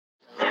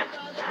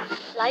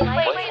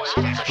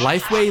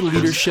Lifeway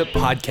Leadership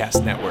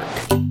Podcast Network.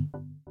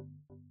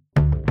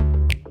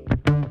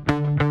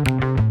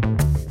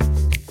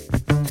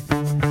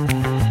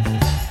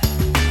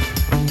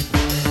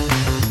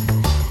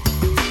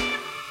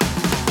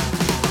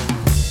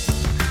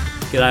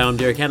 G'day, I'm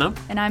Derek Hanna.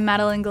 And I'm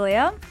Madeline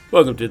Galea.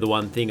 Welcome to The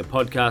One Thing, a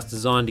podcast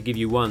designed to give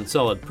you one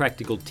solid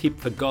practical tip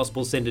for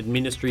gospel-centered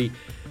ministry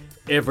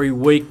every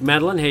week.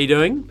 Madeline, how you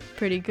doing?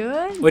 Pretty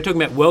good. We're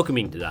talking about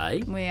welcoming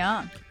today. We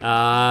are.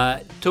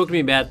 Talk to me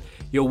about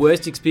your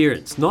worst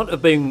experience, not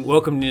of being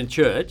welcomed in a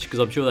church, because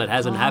I'm sure that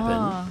hasn't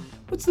happened.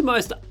 What's the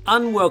most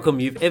unwelcome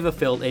you've ever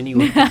felt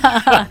anywhere?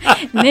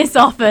 In this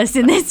office,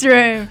 in this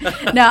room.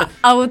 Now,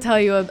 I will tell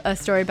you a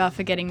story about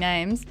forgetting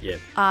names.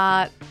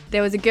 Yeah.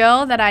 There was a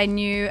girl that I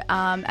knew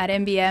at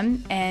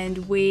MBM,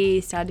 and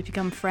we started to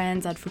become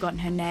friends. I'd forgotten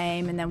her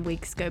name, and then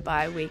weeks go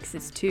by.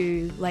 It's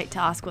too late to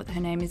ask what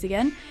her name is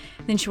again.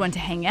 Then she wanted to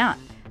hang out.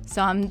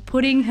 So I'm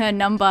putting her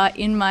number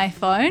in my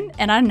phone,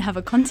 and I didn't have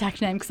a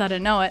contact name because I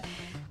don't know it.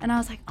 And I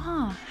was like,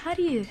 how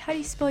do you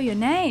spell your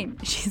name?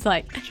 She's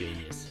like,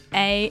 Genius.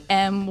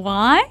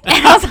 A-M-Y.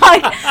 And I was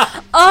like,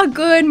 oh,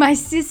 good. My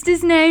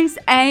sister's name's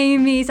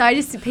Amy.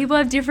 So people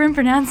have different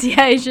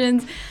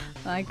pronunciations.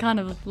 I kind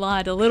of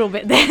lied a little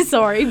bit there,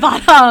 sorry.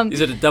 But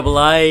Is it a double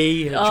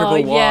A, a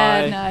triple Y?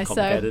 Yeah, no.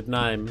 Complicated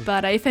name.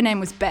 But if her name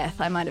was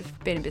Beth, I might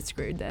have been a bit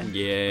screwed there.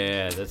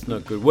 Yeah, that's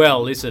not good.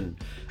 Well, listen,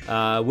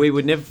 we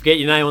would never forget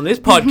your name on this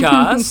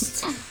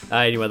podcast.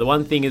 Anyway, The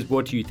One Thing is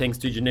brought to you thanks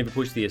to Geneva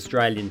Push, the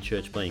Australian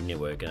Church Planting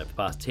Network. For the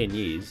past 10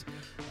 years,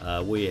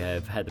 we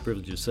have had the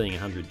privilege of seeing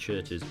 100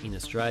 churches in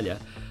Australia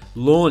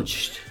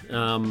launched,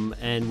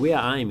 and we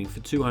are aiming for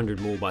 200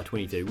 more by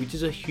 2030, which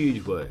is a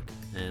huge work.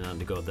 And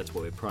under God, that's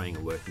what we're praying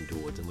and working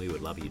towards, and we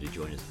would love you to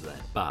join us for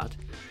that. But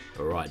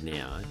for right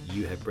now,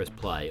 you have pressed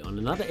play on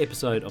another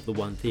episode of The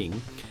One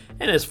Thing,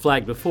 and as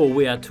flagged before,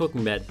 we are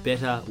talking about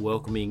better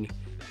welcoming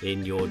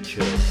in your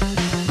church.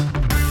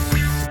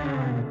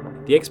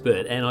 The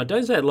expert, and I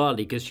don't say it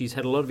lightly because she's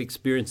had a lot of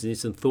experience in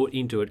this and thought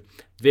into it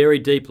very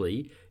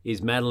deeply,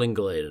 is Madeline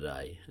Galea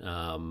today.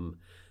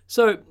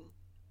 So,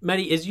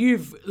 Maddie, as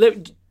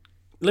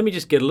let me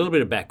just get a little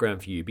bit of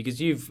background for you, because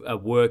you've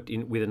worked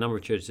with a number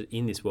of churches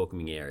in this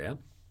welcoming area,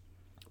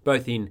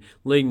 both in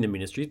leading the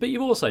ministries, but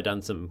you've also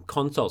done some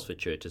consults for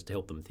churches to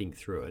help them think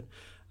through it.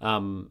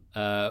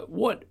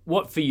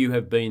 What for you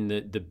have been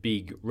the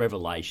big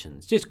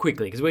revelations? Just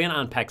quickly, because we're going to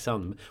unpack some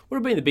of them. What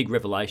have been the big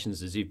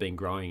revelations as you've been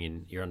growing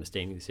in your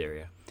understanding of this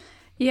area?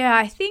 Yeah,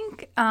 I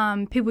think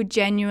people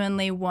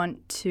genuinely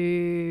want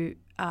to,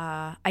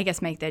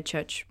 make their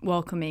church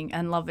welcoming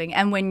and loving.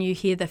 And when you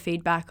hear the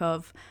feedback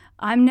of,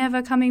 I'm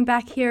never coming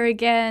back here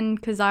again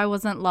because I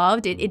wasn't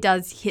loved, it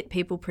does hit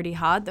people pretty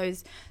hard,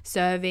 those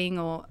serving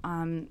or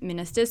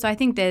ministers. So I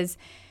think there's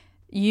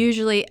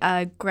usually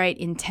a great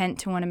intent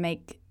to want to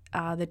make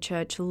the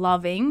church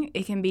loving.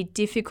 It can be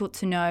difficult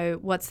to know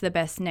what's the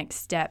best next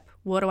step.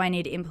 What do I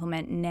need to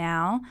implement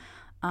now?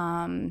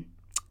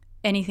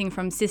 Anything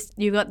from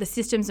you've got the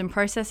systems and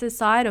processes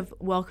side of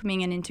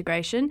welcoming and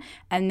integration,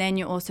 and then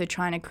you're also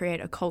trying to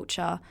create a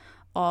culture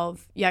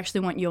of you actually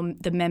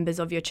want the members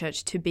of your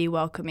church to be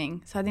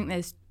welcoming. So I think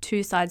there's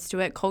two sides to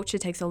it. Culture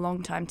takes a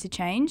long time to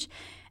change,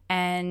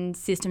 and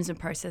systems and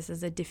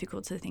processes are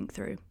difficult to think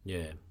through.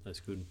 Yeah, that's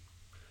good.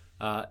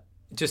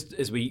 Just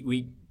as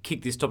we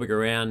kick this topic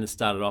around and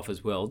started off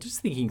as well,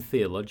 just thinking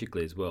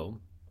theologically as well,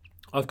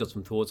 I've got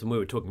some thoughts, and we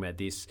were talking about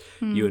this,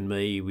 you and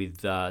me,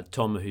 with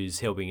Tom,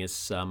 who's helping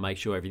us make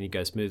sure everything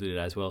goes smoothly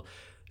today as well.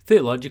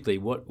 Theologically,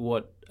 what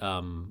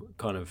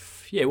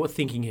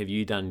thinking have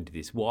you done into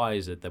this? Why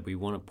is it that we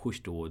want to push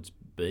towards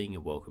being a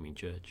welcoming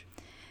church?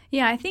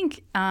 Yeah, I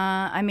think,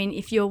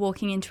 if you're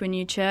walking into a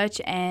new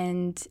church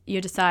and you're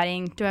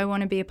deciding, do I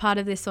want to be a part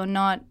of this or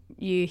not?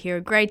 You hear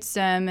a great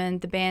sermon,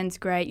 the band's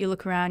great, you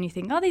look around, you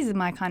think, these are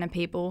my kind of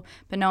people,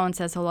 but no one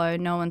says hello,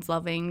 no one's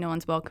loving, no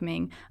one's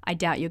welcoming. I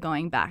doubt you're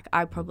going back.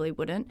 I probably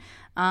wouldn't.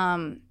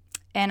 And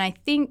I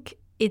think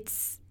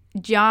it's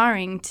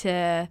jarring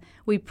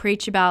we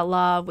preach about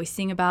love, we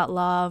sing about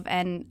love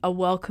and a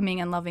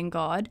welcoming and loving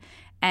God,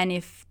 and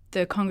if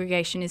the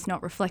congregation is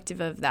not reflective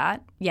of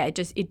that,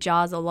 it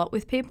jars a lot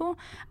with people,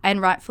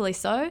 and rightfully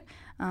so.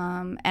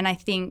 And I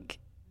think,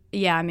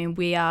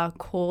 we are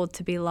called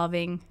to be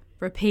loving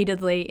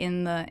repeatedly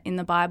in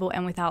the Bible,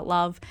 and without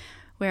love,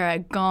 we're a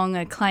gong,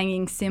 a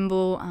clanging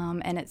cymbal,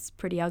 and it's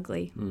pretty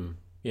ugly.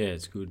 Yeah,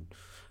 it's good.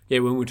 Yeah,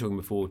 when we were talking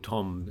before,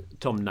 Tom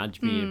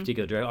nudged me in a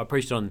particular direction. I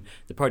preached on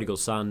the prodigal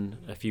son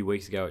a few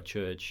weeks ago at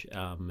church,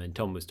 and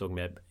Tom was talking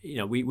about,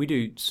 we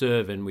do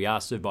serve, and we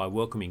are served by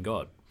welcoming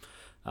God.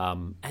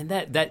 And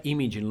that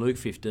image in Luke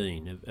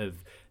 15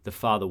 of the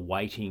father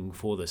waiting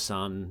for the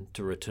son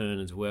to return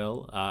as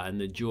well,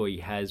 and the joy he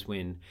has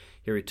when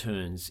he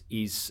returns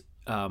is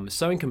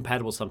so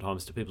incompatible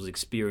sometimes to people's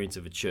experience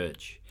of a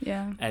church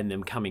and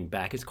them coming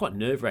back. It's quite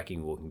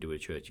nerve-wracking walking to a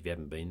church if you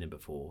haven't been there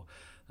before.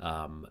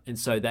 And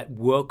so that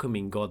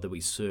welcoming God that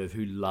we serve,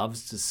 who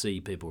loves to see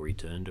people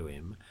return to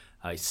him,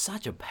 is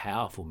such a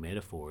powerful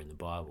metaphor in the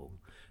Bible.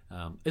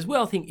 As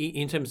well, I think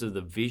in terms of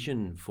the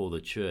vision for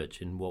the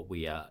church and what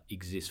we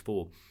exist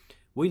for,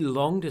 we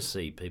long to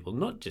see people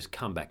not just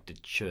come back to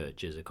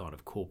church as a kind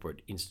of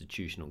corporate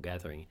institutional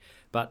gathering,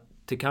 but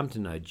to come to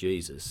know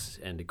Jesus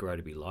and to grow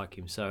to be like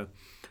him. So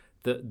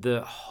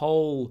the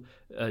whole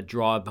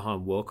drive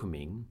behind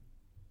welcoming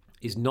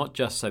is not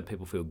just so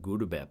people feel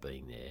good about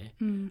being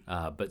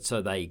there, but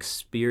so they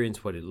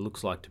experience what it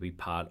looks like to be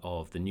part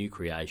of the new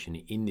creation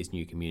in this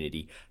new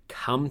community,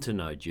 come to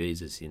know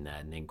Jesus in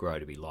that, and then grow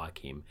to be like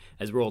him,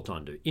 as we're all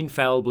trying to do.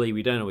 Infallibly,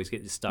 we don't always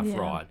get this stuff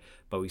right,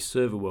 but we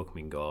serve a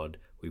welcoming God.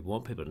 We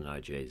want people to know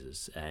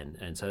Jesus.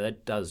 And so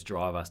that does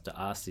drive us to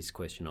ask this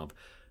question of,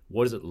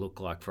 what does it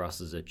look like for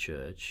us as a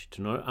church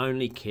to not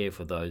only care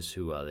for those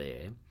who are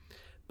there,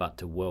 but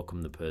to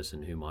welcome the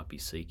person who might be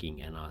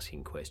seeking and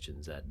asking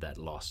questions, that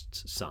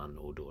lost son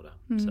or daughter.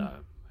 So,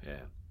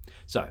 yeah.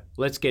 So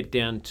let's get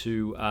down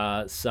to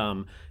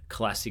some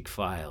classic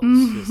fails.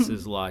 This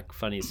is like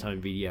Funniest Home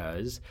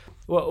Videos.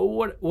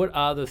 What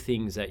are the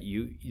things that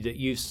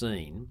you've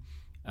seen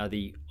are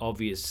the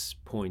obvious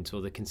points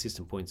or the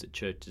consistent points that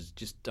churches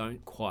just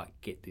don't quite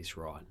get this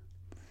right?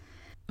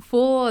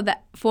 For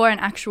an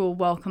actual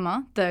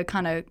welcomer, the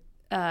kind of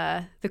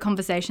the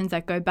conversations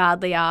that go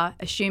badly are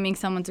assuming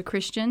someone's a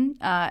Christian.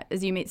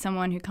 As you meet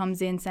someone who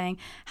comes in saying,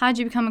 "How'd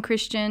you become a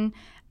Christian?"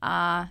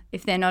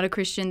 If they're not a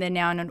Christian, they're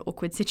now in an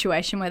awkward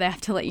situation where they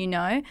have to let you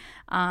know.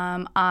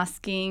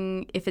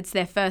 Asking if it's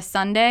their first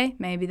Sunday,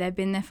 maybe they've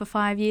been there for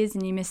 5 years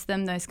and you miss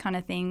them, those kind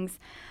of things.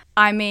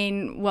 I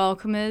mean,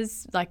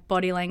 welcomers, like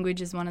body language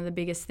is one of the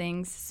biggest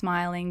things.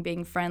 Smiling,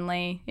 being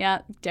friendly.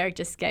 Yeah, Derek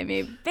just gave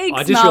me a big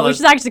smile, which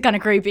is actually kind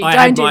of creepy.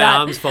 Don't do that. I had my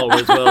arms folded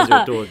as well as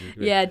your daughter.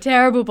 Yeah,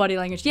 terrible body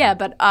language. Yeah,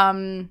 but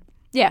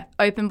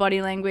open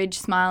body language,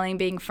 smiling,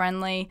 being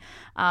friendly.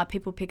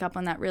 People pick up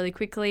on that really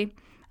quickly.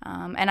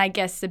 And I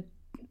guess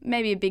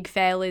maybe a big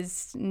fail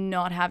is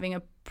not having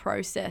a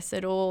process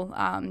at all.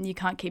 You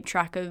can't keep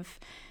track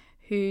of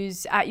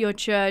who's at your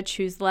church,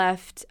 who's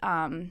left,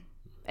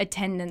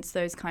 attendance,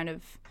 those kind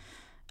of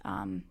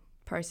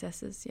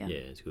processes. Yeah,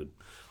 it's good.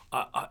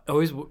 I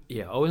always want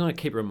to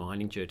keep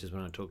reminding churches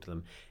when I talk to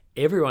them,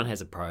 everyone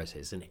has a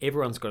process and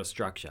everyone's got a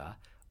structure.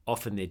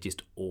 Often they're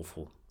just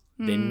awful.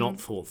 They're not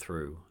thought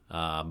through,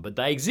 but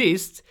they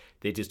exist.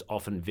 They're just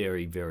often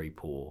very, very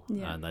poor,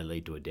 and they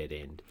lead to a dead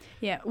end.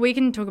 Yeah, we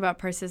can talk about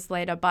process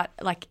later, but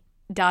like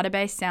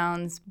database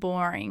sounds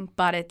boring,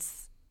 but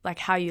it's like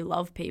how you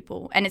love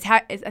people, and I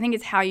think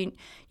it's how you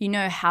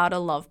know how to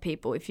love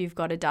people if you've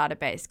got a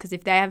database. Because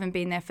if they haven't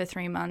been there for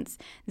 3 months,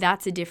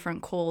 that's a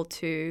different call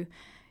to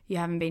you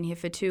haven't been here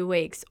for 2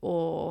 weeks,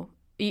 or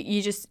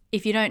you just,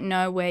 if you don't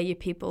know where your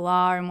people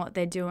are and what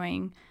they're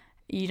doing,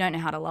 you don't know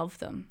how to love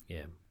them.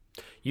 Yeah.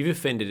 You've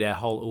offended our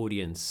whole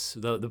audience.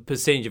 The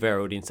percentage of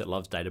our audience that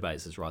loves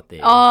databases right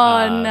there.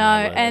 Oh,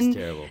 no. That's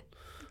terrible.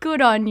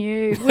 Good on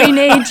you. We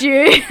need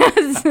you.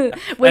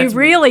 We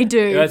really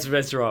do. That's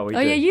right. We do.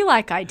 Yeah, you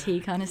like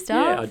IT kind of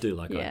stuff. Yeah, I do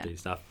like IT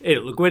stuff. Yeah,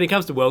 look, when it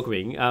comes to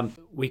welcoming,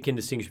 we can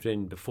distinguish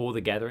between before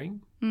the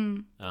gathering,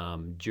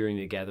 during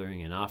the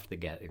gathering, and after the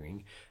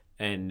gathering.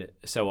 And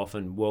so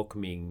often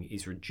welcoming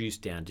is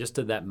reduced down just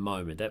to that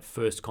moment, that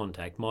first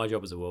contact. My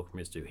job as a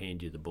welcomer is to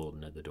hand you the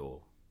bulletin at the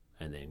door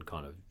and then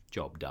kind of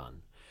job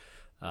done.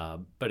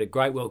 But a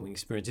great welcoming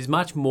experience is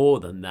much more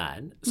than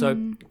that.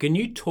 So can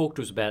you talk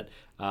to us about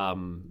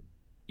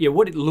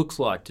what it looks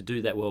like to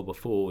do that well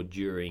before,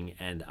 during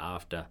and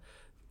after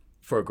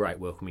for a great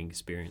welcoming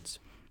experience?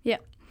 Yeah.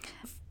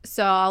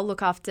 So I'll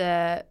look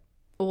after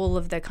all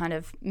of the kind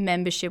of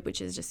membership, which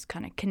is just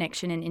kind of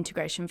connection and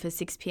integration for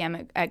 6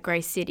 p.m. at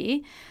Grace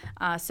City.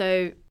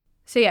 So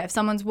if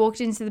someone's walked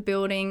into the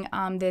building,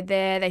 they're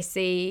there, they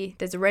see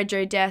there's a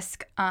Regio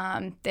desk,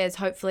 there's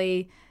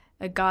hopefully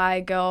a guy,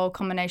 girl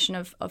combination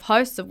of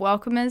hosts, of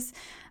welcomers.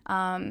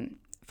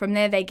 From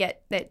there,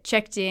 they're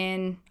checked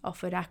in,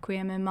 offered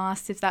Acquium and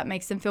masks if that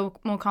makes them feel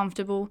more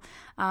comfortable.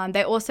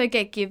 They also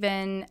get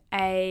given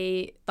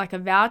a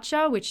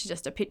voucher, which is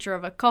just a picture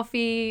of a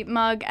coffee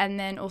mug, and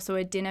then also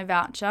a dinner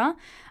voucher.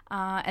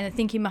 And the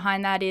thinking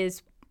behind that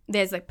is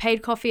there's like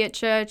paid coffee at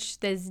church,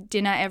 there's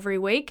dinner every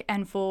week,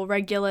 and for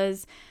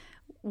regulars,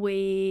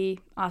 we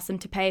ask them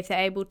to pay if they're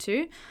able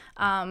to.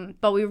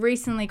 But we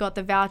recently got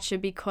the voucher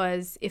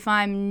because if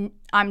I'm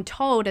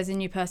told as a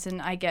new person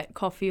I get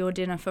coffee or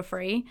dinner for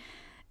free.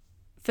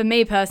 For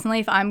me personally,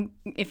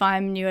 if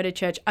I'm new at a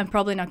church, I'm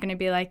probably not going to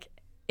be like,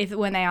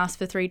 when they ask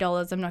for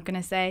 $3, I'm not going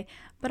to say,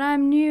 but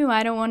I'm new,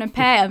 I don't want to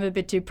pay. I'm a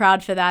bit too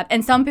proud for that.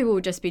 And some people will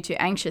just be too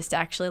anxious to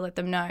actually let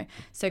them know.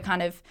 So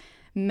kind of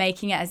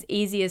making it as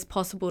easy as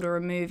possible to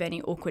remove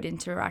any awkward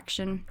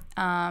interaction.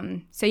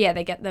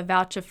 They get the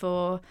voucher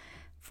for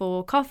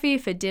coffee,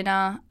 for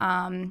dinner,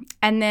 and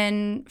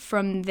then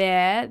from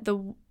there,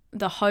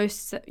 the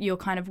hosts, your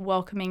kind of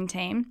welcoming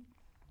team,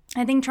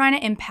 I think trying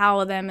to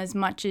empower them as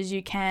much as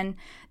you can.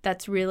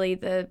 That's really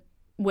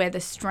where the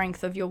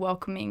strength of your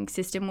welcoming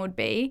system would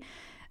be.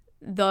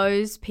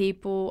 Those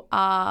people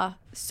are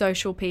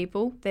social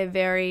people. They're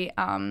very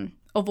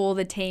of all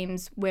the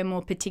teams, we're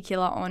more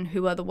particular on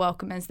who are the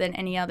welcomers than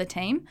any other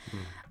team,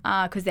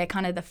 because they're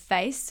kind of the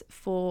face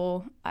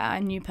for a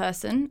new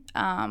person.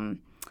 And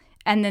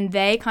then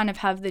they kind of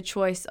have the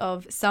choice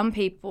of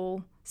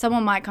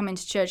someone might come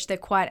into church, they're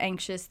quite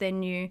anxious, they're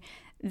new.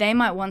 They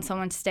might want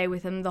someone to stay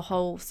with them the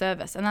whole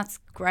service, and that's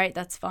great,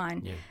 that's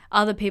fine. Yeah.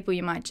 Other people,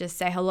 you might just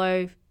say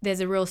hello.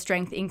 There's a real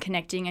strength in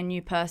connecting a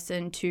new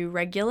person to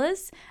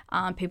regulars,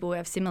 people who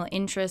have similar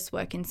interests,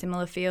 work in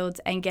similar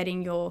fields, and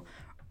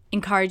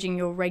encouraging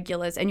your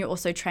regulars, and you're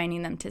also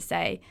training them to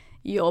say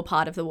you're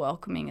part of the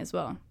welcoming as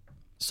well.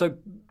 So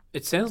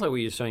it sounds like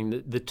what you're saying,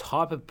 that the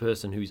type of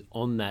person who's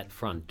on that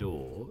front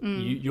door,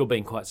 you're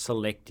being quite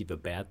selective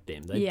about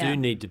them. They do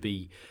need to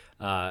be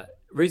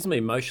reasonably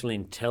emotionally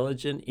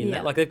intelligent in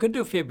that. Like, they've got to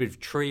do a fair bit of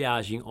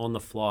triaging on the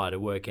fly to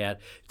work out,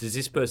 does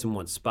this person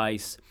want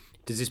space?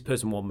 Does this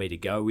person want me to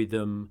go with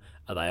them?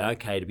 Are they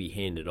okay to be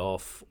handed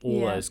off? All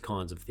those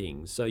kinds of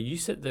things. So you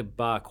set the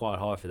bar quite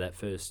high for that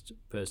first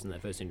person,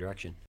 that first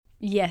interaction.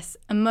 Yes.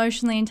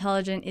 Emotionally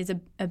intelligent is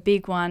a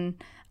big one.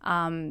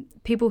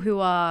 People who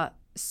are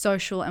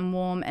social and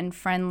warm and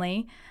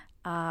friendly.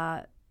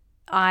 We're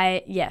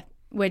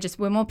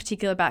more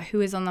particular about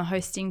who is on the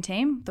hosting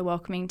team, the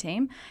welcoming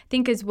team. I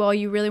think as well,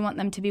 you really want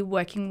them to be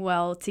working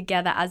well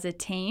together as a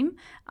team,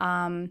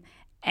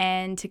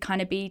 and to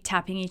kind of be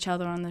tapping each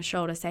other on the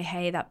shoulder, say,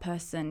 hey, that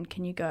person,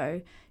 can you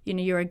go,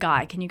 you're a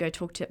guy, can you go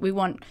talk to, we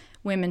want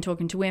women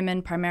talking to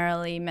women,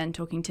 primarily men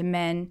talking to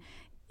men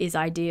is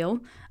ideal.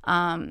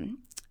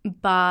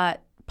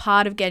 But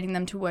part of getting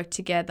them to work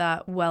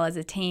together well as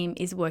a team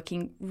is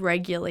working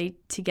regularly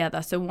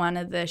together. So one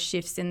of the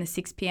shifts in the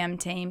 6 p.m.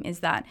 team is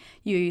that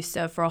you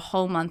serve for a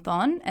whole month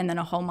on and then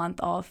a whole month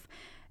off.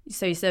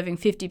 So you're serving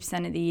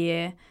 50% of the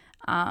year.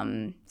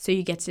 So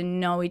you get to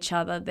know each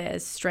other.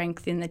 There's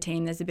strength in the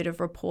team. There's a bit of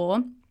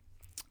rapport.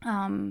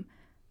 And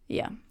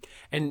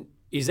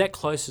is that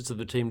closer to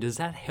the team? Does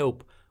that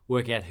help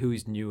work out who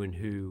is new and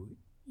who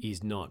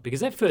is not? Because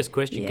that first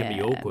question can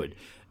be awkward.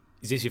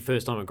 Is this your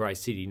first time at Grace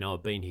City? No,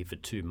 I've been here for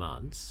 2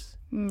 months.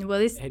 How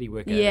do you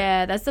work out?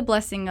 Yeah, that's the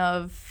blessing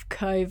of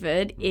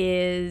COVID,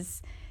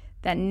 is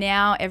that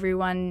now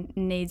everyone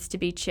needs to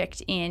be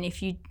checked in.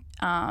 If you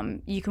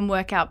can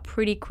work out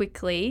pretty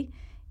quickly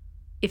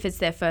if it's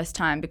their first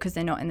time, because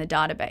they're not in the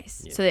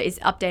database. Yeah. So it's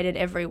updated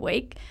every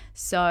week.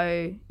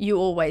 So you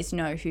always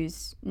know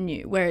who's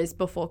new, whereas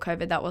before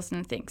COVID, that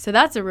wasn't a thing. So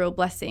that's a real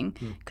blessing,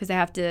 because they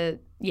have to,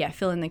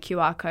 fill in the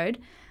QR code.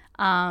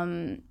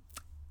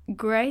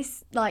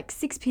 Grace, like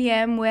 6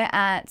 p.m, we're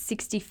at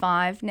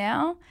 65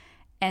 now.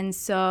 And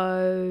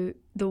so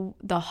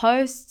the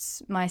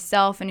hosts,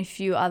 myself and a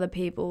few other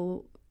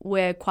people,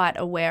 we're quite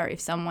aware if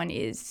someone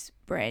is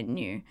brand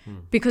new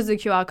because of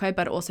the QR code,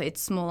 but also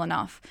it's small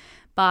enough.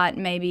 But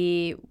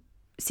maybe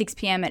 6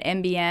 p.m. at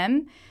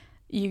MBM,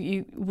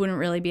 you wouldn't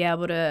really be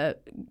able to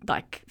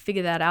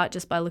figure that out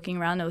just by looking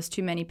around. There was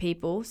too many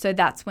people. So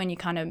that's when you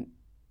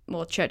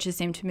churches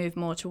seem to move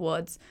more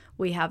towards,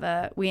 we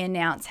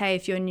announce, hey,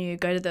 if you're new,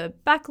 go to the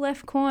back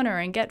left corner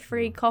and get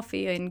free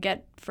coffee and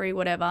get free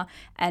whatever,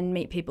 and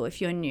meet people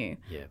if you're new.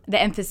 Yeah.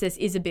 The emphasis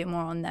is a bit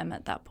more on them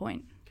at that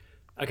point.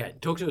 Okay,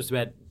 talk to us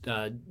about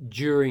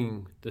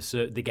during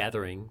the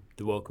gathering,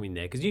 the welcoming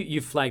there, because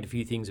you've flagged a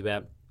few things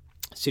about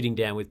sitting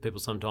down with people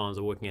sometimes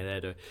or working out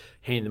how to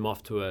hand them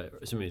off to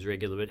someone who's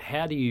regular, but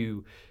how do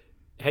you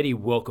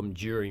welcome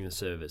during the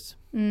service?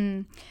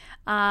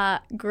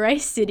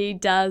 Grace City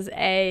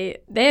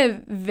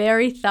they're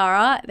very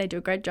thorough. They do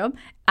a great job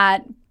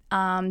at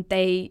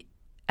the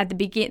MC at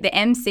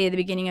the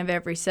beginning of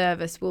every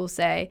service will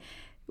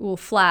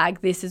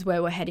flag, this is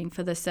where we're heading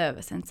for the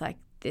service. And it's like,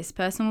 this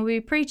person will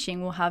be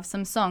preaching, we'll have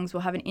some songs,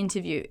 we'll have an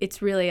interview.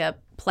 It's really a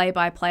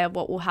play-by-play of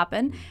what will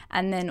happen,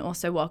 and then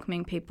also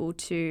welcoming people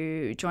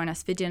to join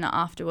us for dinner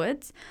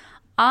afterwards.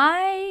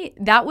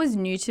 That was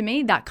new to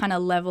me, that kind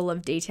of level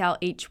of detail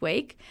each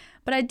week.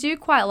 But I do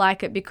quite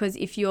like it, because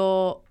if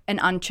you're an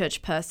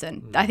unchurched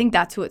person, I think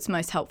that's who it's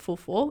most helpful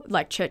for.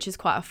 Like, church is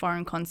quite a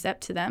foreign concept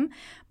to them.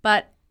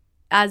 But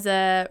as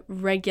a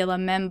regular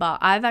member,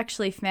 I've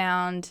actually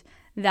found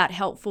that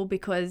helpful,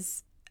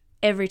 because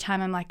every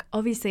time I'm like,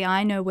 obviously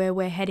I know where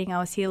we're heading. I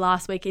was here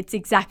last week. It's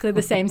exactly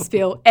the same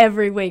spiel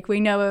every week.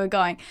 We know where we're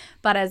going.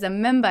 But as a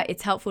member,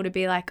 it's helpful to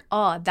be like,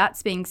 oh,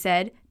 that's being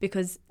said,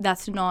 because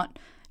that's not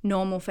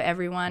normal for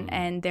everyone,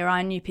 and there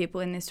are new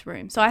people in this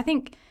room. So I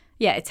think,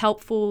 it's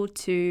helpful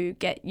to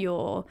get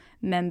your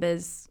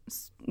members,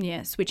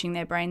 switching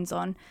their brains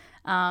on.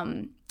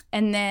 And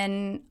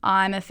then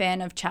I'm a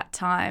fan of chat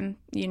time,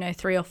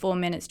 3 or 4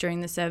 minutes during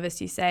the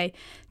service. You say,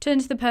 turn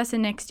to the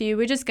person next to you.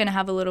 We're just going to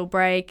have a little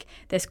break.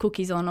 There's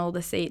cookies on all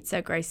the seats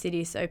at Grace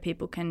City, so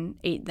people can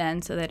eat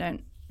then, so they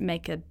don't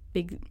make a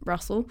big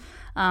rustle.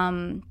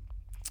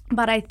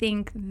 But I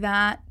think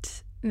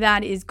that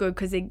is good,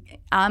 because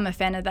I'm a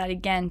fan of that,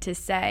 again, to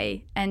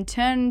say, and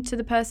turn to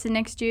the person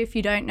next to you. If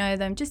you don't know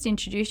them, just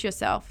introduce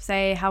yourself.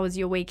 Say, how was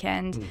your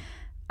weekend?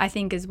 I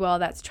think as well,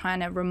 that's trying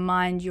to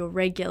remind your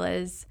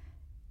regulars,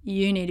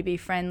 you need to be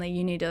friendly,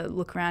 you need to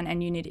look around,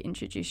 and you need to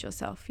introduce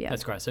yourself. Yeah.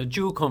 That's great. So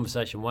dual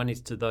conversation. One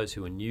is to those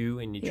who are new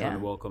and you're trying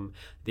to welcome.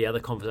 The other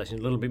conversation,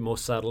 a little bit more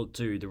subtle,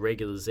 to the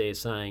regulars there,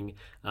 saying,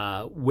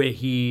 we're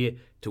here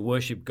to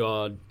worship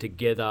God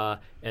together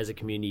as a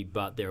community,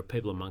 but there are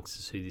people amongst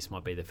us who this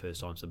might be their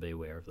first time, so be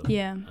aware of them.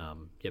 Yeah.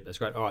 Yep, that's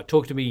great. All right,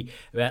 talk to me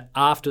about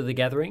after the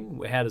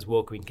gathering. How does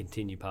welcoming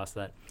continue past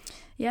that?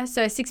 Yeah,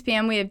 so 6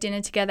 p.m. we have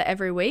dinner together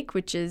every week,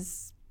 which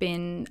has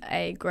been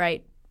a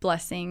great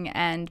blessing,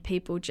 and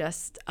people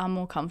just are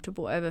more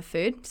comfortable over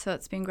food, so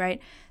it's been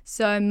great.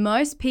 So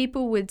most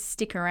people would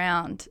stick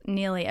around,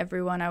 nearly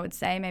everyone, I would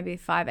say, maybe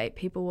 5-8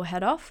 people will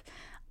head off.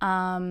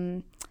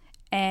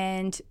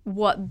 And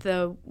what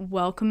the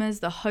welcomers,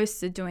 the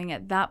hosts, are doing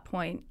at that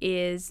point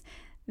is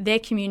they're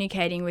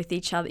communicating with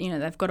each other.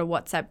 They've got a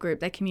WhatsApp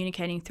group, they're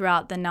communicating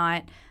throughout the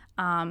night,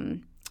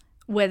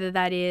 whether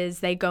that is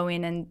they go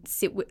in and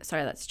sit with,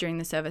 that's during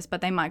the service,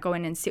 but they might go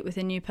in and sit with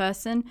a new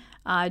person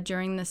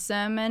during the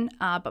sermon.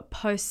 But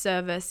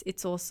post-service,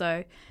 it's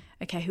also,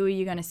 okay, who are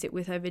you going to sit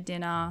with over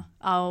dinner?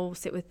 I'll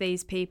sit with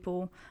these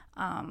people.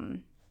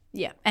 And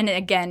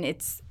again,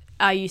 it's,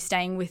 are you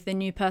staying with the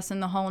new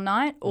person the whole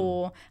night,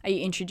 or are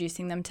you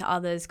introducing them to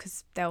others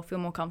because they'll feel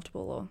more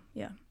comfortable?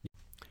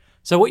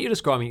 So what you're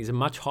describing is a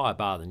much higher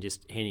bar than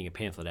just handing a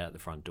pamphlet out at the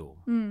front door.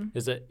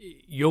 Is that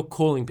you're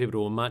calling people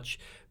to a much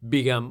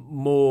bigger,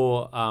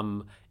 more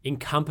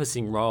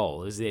encompassing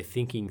role as they're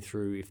thinking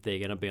through if they're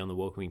going to be on the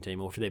welcoming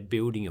team or if they're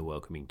building a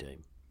welcoming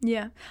team.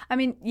 Yeah. I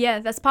mean,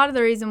 that's part of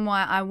the reason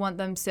why I want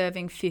them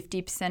serving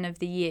 50% of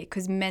the year,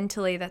 because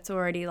mentally that's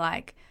already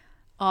like,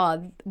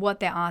 oh, what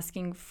they're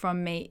asking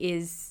from me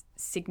is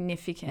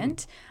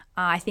significant.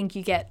 I think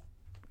you get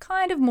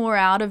kind of more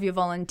out of your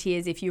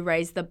volunteers if you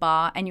raise the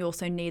bar, and you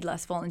also need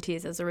less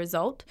volunteers as a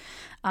result.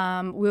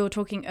 We were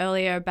talking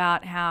earlier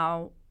about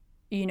how,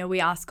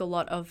 we ask a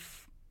lot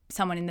of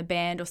someone in the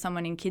band or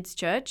someone in kids'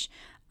 church,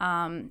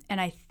 and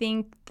I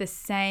think the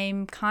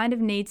same kind of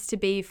needs to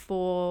be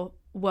for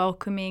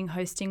welcoming,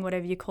 hosting,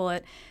 whatever you call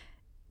it,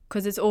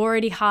 because it's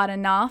already hard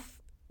enough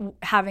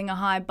having a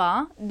high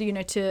bar,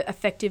 to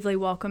effectively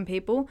welcome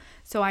people.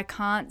 So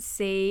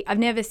I've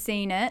never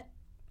seen it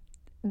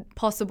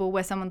possible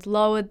where someone's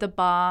lowered the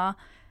bar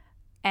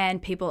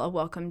and people are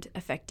welcomed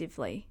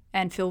effectively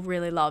and feel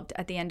really loved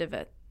at the end of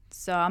it.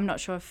 So I'm not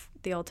sure if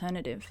the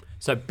alternative.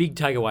 So big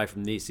takeaway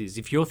from this is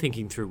if you're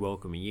thinking through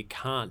welcoming, you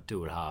can't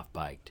do it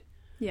half-baked.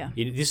 Yeah.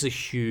 This is a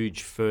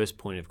huge first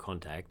point of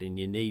contact, and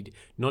you need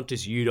not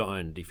just you to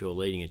own it if you're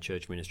leading a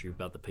church ministry,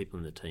 but the people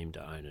in the team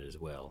to own it as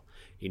well,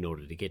 in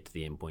order to get to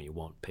the end point. You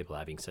want people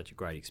having such a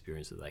great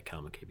experience that they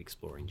come and keep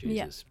exploring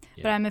Jesus.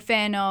 Yeah. But I'm a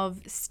fan of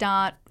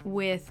start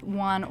with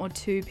 1 or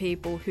 2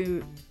 people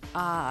who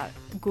are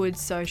good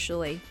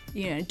socially.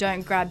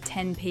 Don't grab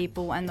 10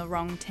 people and the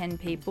wrong 10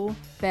 people.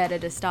 Better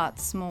to start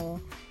small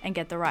and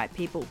get the right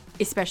people,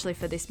 especially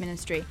for this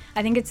ministry.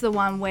 I think it's the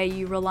one where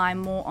you rely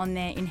more on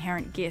their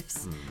inherent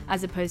gifts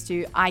as opposed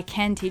to, I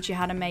can teach you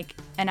how to make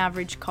an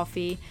average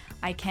coffee.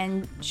 I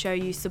can show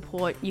you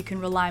support. You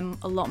can rely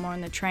a lot more on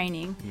the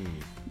training.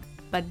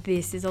 But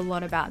this is a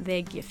lot about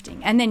their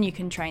gifting. And then you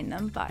can train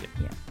them. But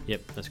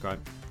Yep, that's great.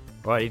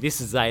 Alrighty,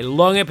 this is a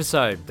long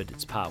episode, but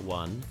it's part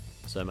 1.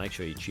 So make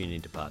sure you tune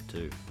into part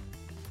 2.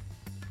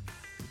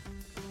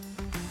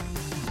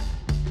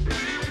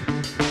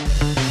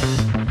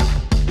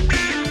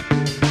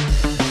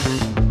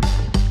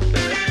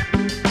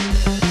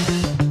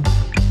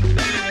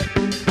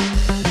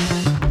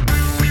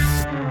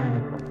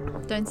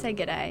 Don't say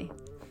g'day.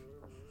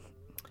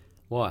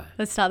 Why?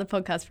 Let's start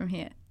the podcast from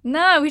here.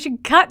 No, we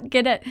should get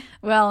it.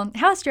 Well,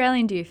 how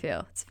Australian do you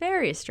feel? It's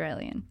very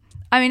Australian.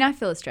 I mean, I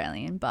feel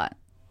Australian, but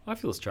I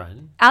feel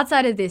Australian.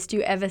 Outside of this, do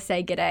you ever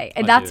say g'day?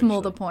 And that's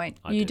more the point.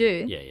 You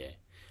do? Yeah, yeah.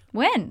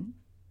 When?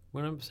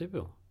 When I'm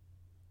civil.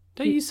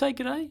 Don't you say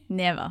g'day?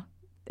 Never.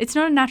 It's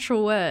not a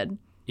natural word.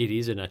 It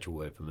is a natural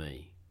word for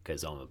me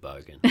because I'm a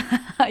bogan.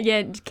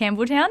 Yeah,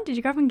 Campbelltown? Did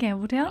you grow up in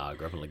Campbelltown? I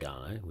grew up in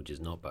Lugano, which is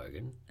not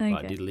bogan. Okay.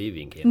 I did live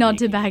in Campbelltown. Not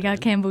to bag out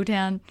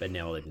Campbelltown. But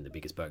now I live in the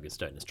biggest bogan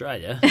state in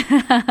Australia.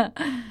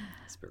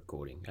 It's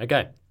recording.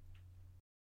 Okay.